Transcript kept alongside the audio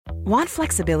Want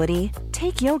flexibility?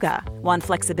 Take yoga. Want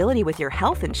flexibility with your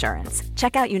health insurance?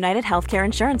 Check out United Healthcare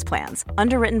Insurance Plans.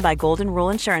 Underwritten by Golden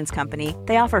Rule Insurance Company,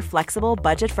 they offer flexible,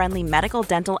 budget-friendly medical,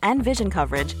 dental, and vision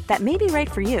coverage that may be right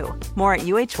for you. More at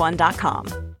uh1.com.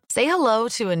 Say hello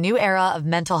to a new era of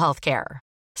mental health care.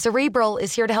 Cerebral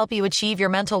is here to help you achieve your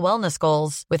mental wellness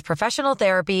goals with professional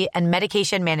therapy and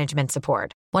medication management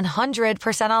support.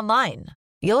 100% online.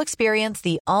 You'll experience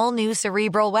the all-new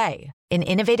Cerebral Way, an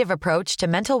innovative approach to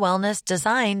mental wellness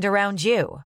designed around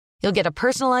you. You'll get a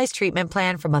personalized treatment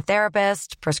plan from a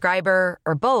therapist, prescriber,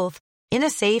 or both in a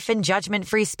safe and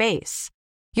judgment-free space.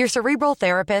 Your Cerebral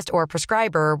therapist or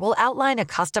prescriber will outline a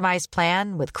customized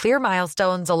plan with clear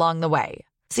milestones along the way,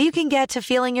 so you can get to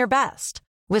feeling your best.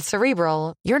 With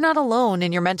Cerebral, you're not alone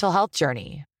in your mental health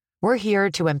journey. We're here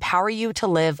to empower you to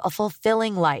live a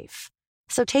fulfilling life.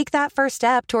 So take that first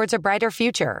step towards a brighter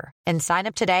future and sign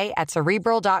up today at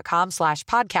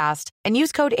Cerebral.com/podcast and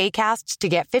use code ACAST to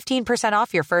get 15%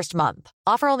 off your first month.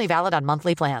 Offer only valid on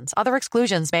monthly plans. Other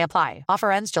exclusions may apply.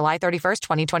 Offer ends July 31st,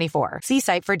 2024. See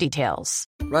site for details.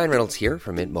 Ryan Reynolds here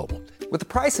from Mint Mobile. With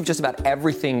the price of just about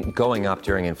everything going up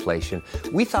during inflation,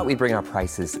 we thought we'd bring our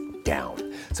prices down.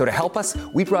 So to help us,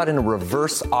 we brought in a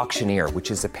reverse auctioneer,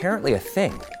 which is apparently a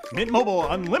thing. Mint Mobile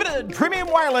Unlimited Premium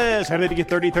Wireless. How to get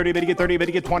 30, 30, bit to get 30, bit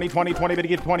to get 20, 20, 20, bit to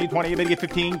get 20, 20, bit to get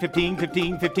 15, 15,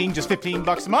 15, 15, just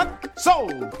 $15 a month?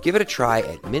 Sold! Give it a try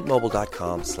at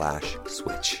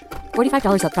mintmobile.com/switch.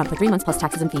 $45 up front for 3 months plus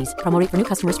taxes and fees. Promo rate for new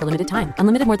customers for limited time.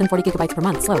 Unlimited more than 40 gigabytes per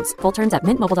month. Slows full terms at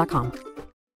mintmobile.com.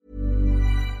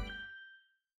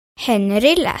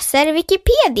 Henry läser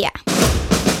Wikipedia.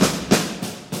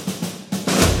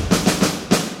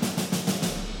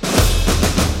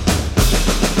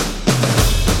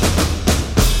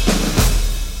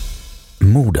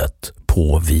 Mordet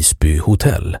på Visby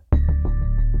hotell.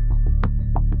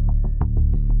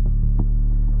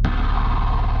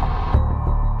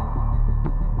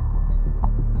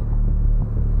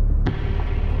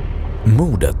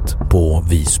 Mordet på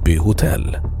Visby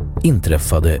hotell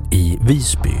inträffade i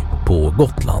Visby på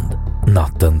Gotland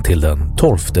natten till den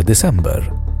 12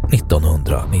 december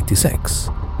 1996,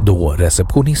 då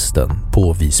receptionisten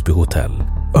på Visby hotell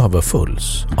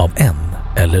överfölls av en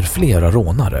eller flera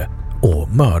rånare och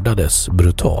mördades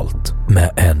brutalt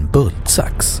med en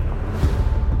bultsax.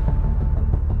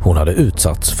 Hon hade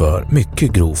utsatts för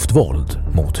mycket grovt våld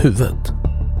mot huvudet.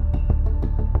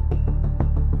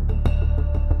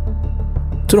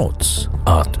 Trots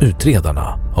att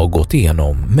utredarna har gått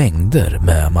igenom mängder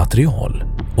med material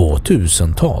och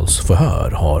tusentals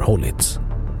förhör har hållits,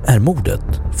 är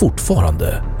mordet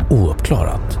fortfarande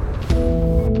ouppklarat.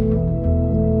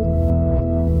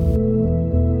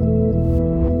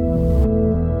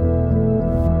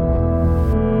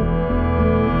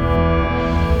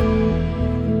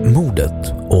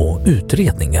 Mordet och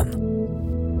utredningen.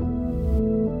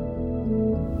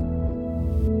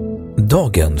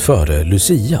 Dagen före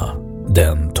Lucia,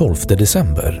 den 12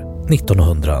 december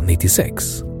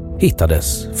 1996,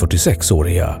 hittades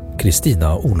 46-åriga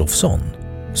Kristina Olofsson,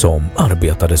 som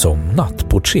arbetade som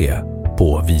nattportier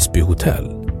på Visby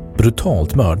hotell,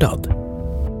 brutalt mördad.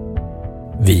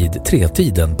 Vid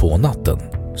 3-tiden på natten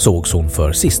sågs hon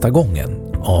för sista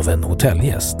gången av en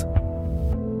hotellgäst.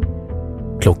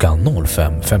 Klockan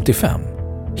 05.55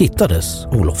 hittades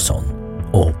Olofsson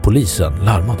och polisen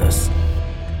larmades.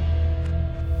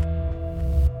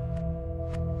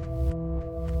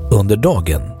 Under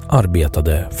dagen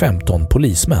arbetade 15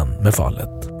 polismän med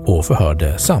fallet och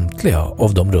förhörde samtliga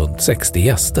av de runt 60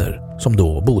 gäster som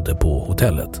då bodde på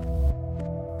hotellet.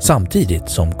 Samtidigt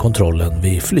som kontrollen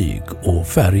vid flyg och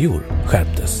färjor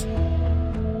skärptes.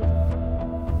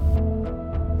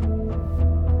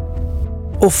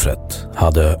 Offret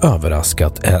hade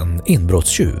överraskat en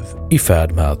inbrottstjuv i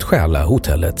färd med att stjäla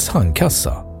hotellets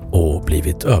handkassa och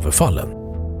blivit överfallen.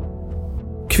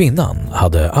 Kvinnan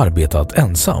hade arbetat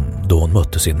ensam då hon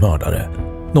mötte sin mördare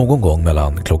någon gång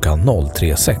mellan klockan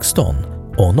 03.16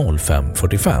 och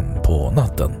 05.45 på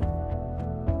natten.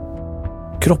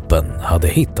 Kroppen hade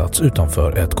hittats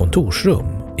utanför ett kontorsrum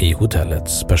i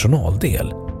hotellets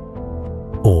personaldel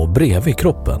och bredvid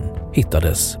kroppen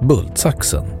hittades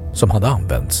bultsaxen som hade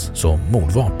använts som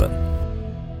mordvapen.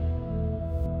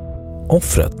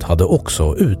 Offret hade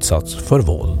också utsatts för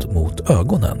våld mot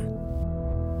ögonen.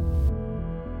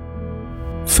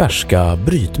 Färska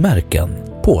brytmärken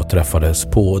påträffades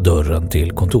på dörren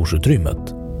till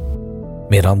kontorsutrymmet,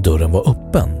 medan dörren var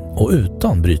öppen och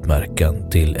utan brytmärken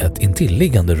till ett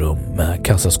intilliggande rum med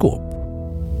kassaskåp.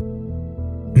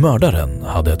 Mördaren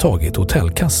hade tagit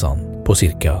hotellkassan på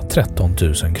cirka 13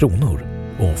 000 kronor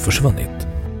och försvunnit.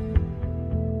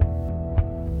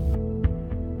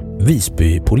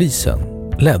 Visbypolisen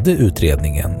ledde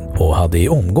utredningen och hade i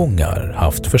omgångar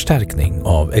haft förstärkning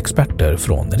av experter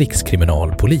från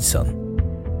Rikskriminalpolisen.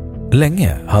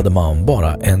 Länge hade man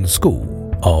bara en sko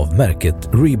av märket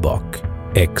Reebok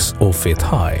X och Fit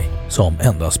High som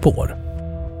enda spår.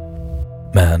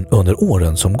 Men under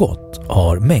åren som gått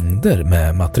har mängder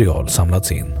med material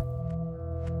samlats in.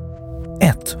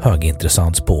 Ett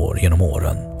högintressant spår genom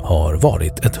åren har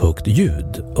varit ett högt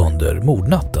ljud under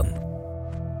mordnatten.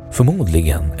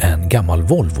 Förmodligen en gammal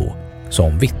Volvo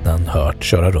som vittnen hört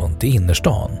köra runt i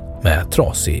innerstan med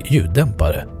trasig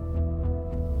ljuddämpare.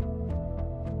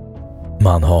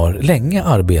 Man har länge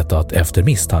arbetat efter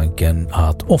misstanken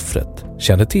att offret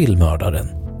kände till mördaren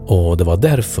och det var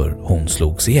därför hon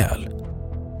slogs ihjäl.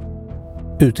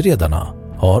 Utredarna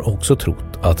har också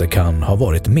trott att det kan ha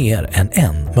varit mer än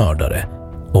en mördare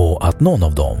och att någon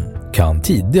av dem kan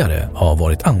tidigare ha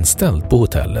varit anställd på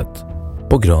hotellet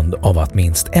på grund av att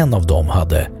minst en av dem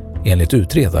hade, enligt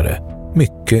utredare,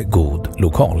 mycket god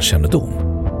lokalkännedom.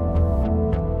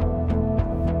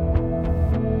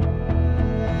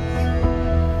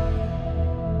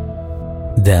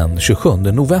 Den 27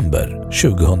 november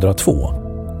 2002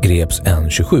 greps en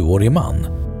 27-årig man,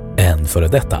 en före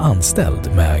detta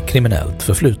anställd med kriminellt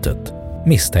förflutet,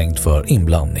 misstänkt för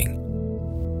inblandning.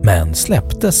 Men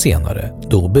släpptes senare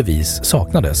då bevis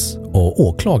saknades och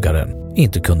åklagaren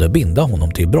inte kunde binda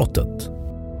honom till brottet.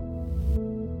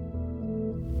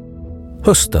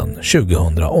 Hösten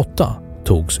 2008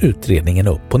 togs utredningen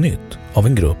upp på nytt av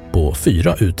en grupp på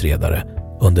 4 utredare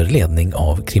under ledning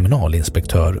av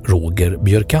kriminalinspektör Roger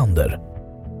Björkander.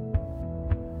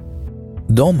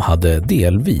 De hade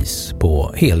delvis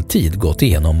på heltid gått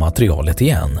igenom materialet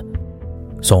igen,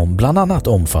 som bland annat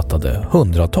omfattade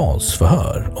hundratals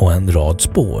förhör och en rad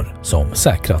spår som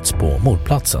säkrats på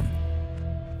mordplatsen.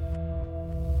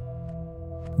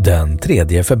 Den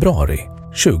 3 februari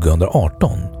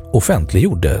 2018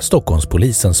 offentliggjorde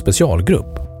Stockholmspolisens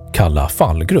specialgrupp, Kalla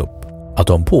fallgrupp, att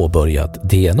de påbörjat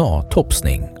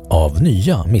DNA-topsning av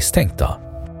nya misstänkta.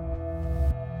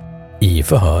 I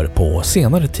förhör på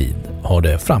senare tid har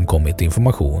det framkommit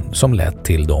information som lett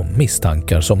till de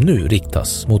misstankar som nu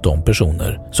riktas mot de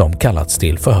personer som kallats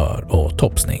till förhör och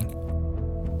topsning.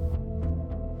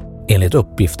 Enligt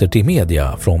uppgifter till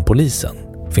media från polisen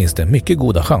finns det mycket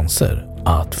goda chanser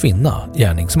att finna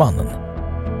gärningsmannen.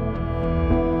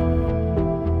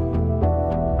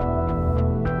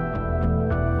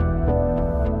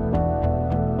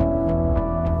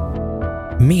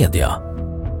 Media.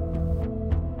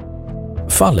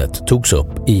 Fallet togs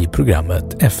upp i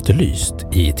programmet Efterlyst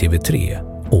i TV3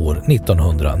 år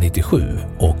 1997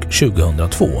 och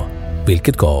 2002,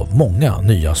 vilket gav många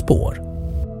nya spår.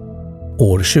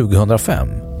 År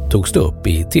 2005 togs det upp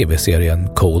i tv-serien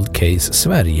Cold Case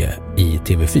Sverige i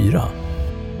TV4.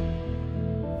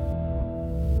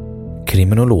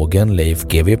 Kriminologen Leif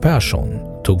GW Persson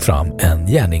tog fram en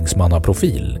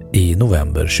gärningsmannaprofil i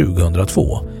november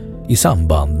 2002 i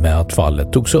samband med att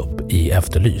fallet togs upp i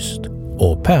Efterlyst.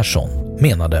 Och Persson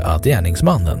menade att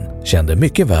gärningsmannen kände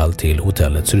mycket väl till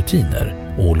hotellets rutiner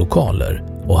och lokaler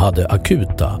och hade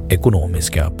akuta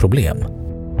ekonomiska problem.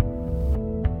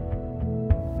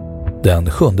 Den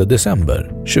 7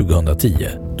 december 2010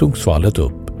 togs fallet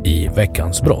upp i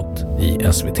Veckans brott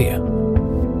i SVT.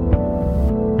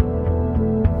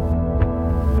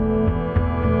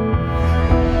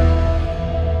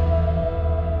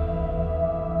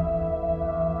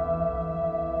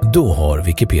 Då har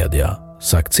Wikipedia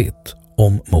sagt sitt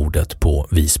om mordet på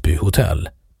Visby hotell.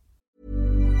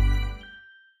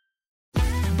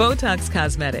 Botox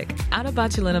Cosmetic, out of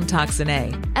botulinum toxin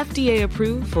A, FDA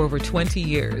approved for over 20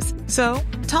 years. So,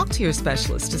 talk to your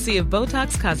specialist to see if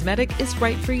Botox Cosmetic is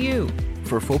right for you.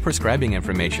 For full prescribing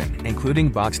information, including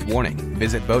boxed warning,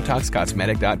 visit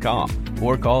BotoxCosmetic.com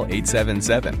or call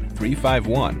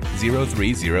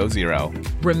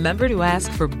 877-351-0300. Remember to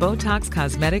ask for Botox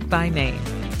Cosmetic by name.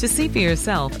 To see for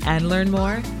yourself and learn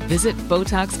more, visit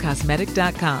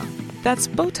BotoxCosmetic.com. That's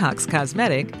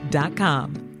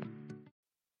BotoxCosmetic.com.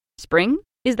 Spring?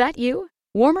 Is that you?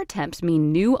 Warmer temps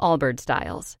mean new Allbirds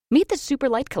styles. Meet the Super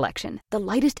Light Collection, the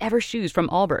lightest ever shoes from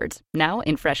Allbirds, now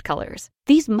in fresh colors.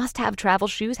 These must-have travel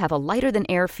shoes have a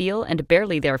lighter-than-air feel and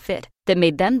barely-there fit that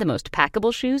made them the most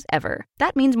packable shoes ever.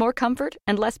 That means more comfort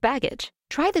and less baggage.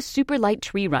 Try the Super Light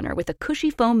Tree Runner with a cushy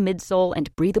foam midsole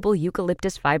and breathable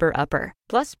eucalyptus fiber upper.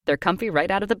 Plus, they're comfy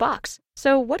right out of the box.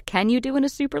 So what can you do in a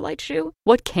super light shoe?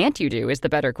 What can't you do is the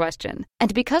better question.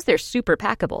 And because they're super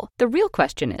packable, the real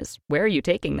question is, where are you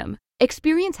taking them?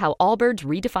 Experience how Allbirds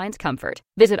redefines comfort.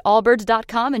 Visit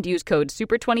allbirds.com and use code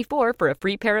SUPER24 for a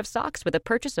free pair of socks with a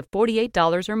purchase of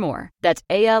 $48 or more. That's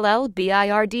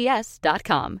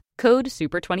ALLBIRDS.com. Code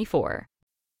SUPER24.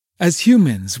 As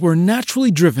humans, we're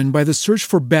naturally driven by the search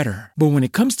for better. But when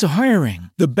it comes to hiring,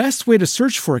 the best way to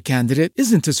search for a candidate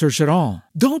isn't to search at all.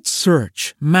 Don't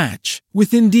search, match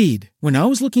with Indeed. When I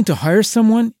was looking to hire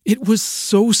someone, it was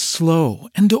so slow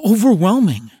and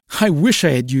overwhelming. I wish I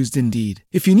had used Indeed.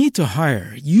 If you need to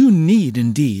hire, you need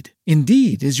Indeed.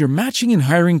 Indeed is your matching and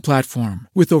hiring platform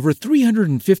with over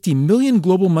 350 million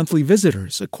global monthly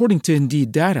visitors, according to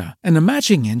Indeed data, and a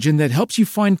matching engine that helps you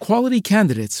find quality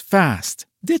candidates fast.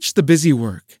 Ditch the busy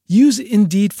work. Use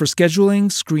Indeed for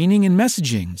scheduling, screening, and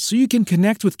messaging so you can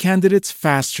connect with candidates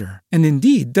faster. And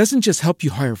Indeed doesn't just help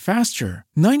you hire faster.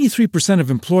 93%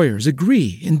 of employers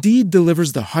agree Indeed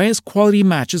delivers the highest quality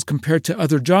matches compared to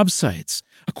other job sites,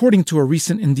 according to a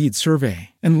recent Indeed survey.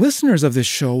 And listeners of this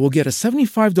show will get a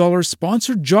 $75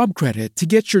 sponsored job credit to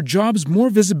get your jobs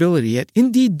more visibility at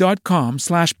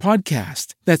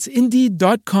Indeed.com/podcast. That's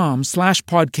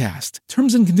Indeed.com/podcast.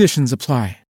 Terms and conditions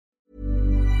apply.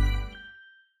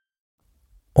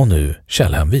 Och nu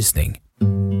källhänvisning.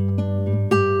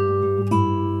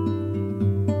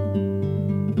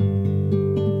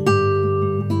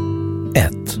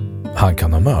 1. Han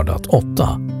kan ha mördat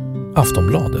 8.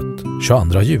 Aftonbladet,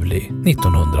 22 juli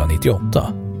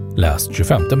 1998. Läst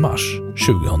 25 mars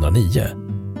 2009.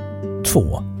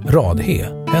 2.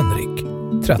 Radhe, Henrik,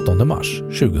 13 mars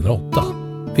 2008.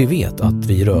 Vi vet att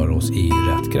vi rör oss i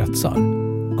rätt kretsar.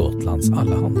 Gotlands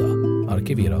Allehanda,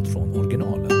 arkiverat från original.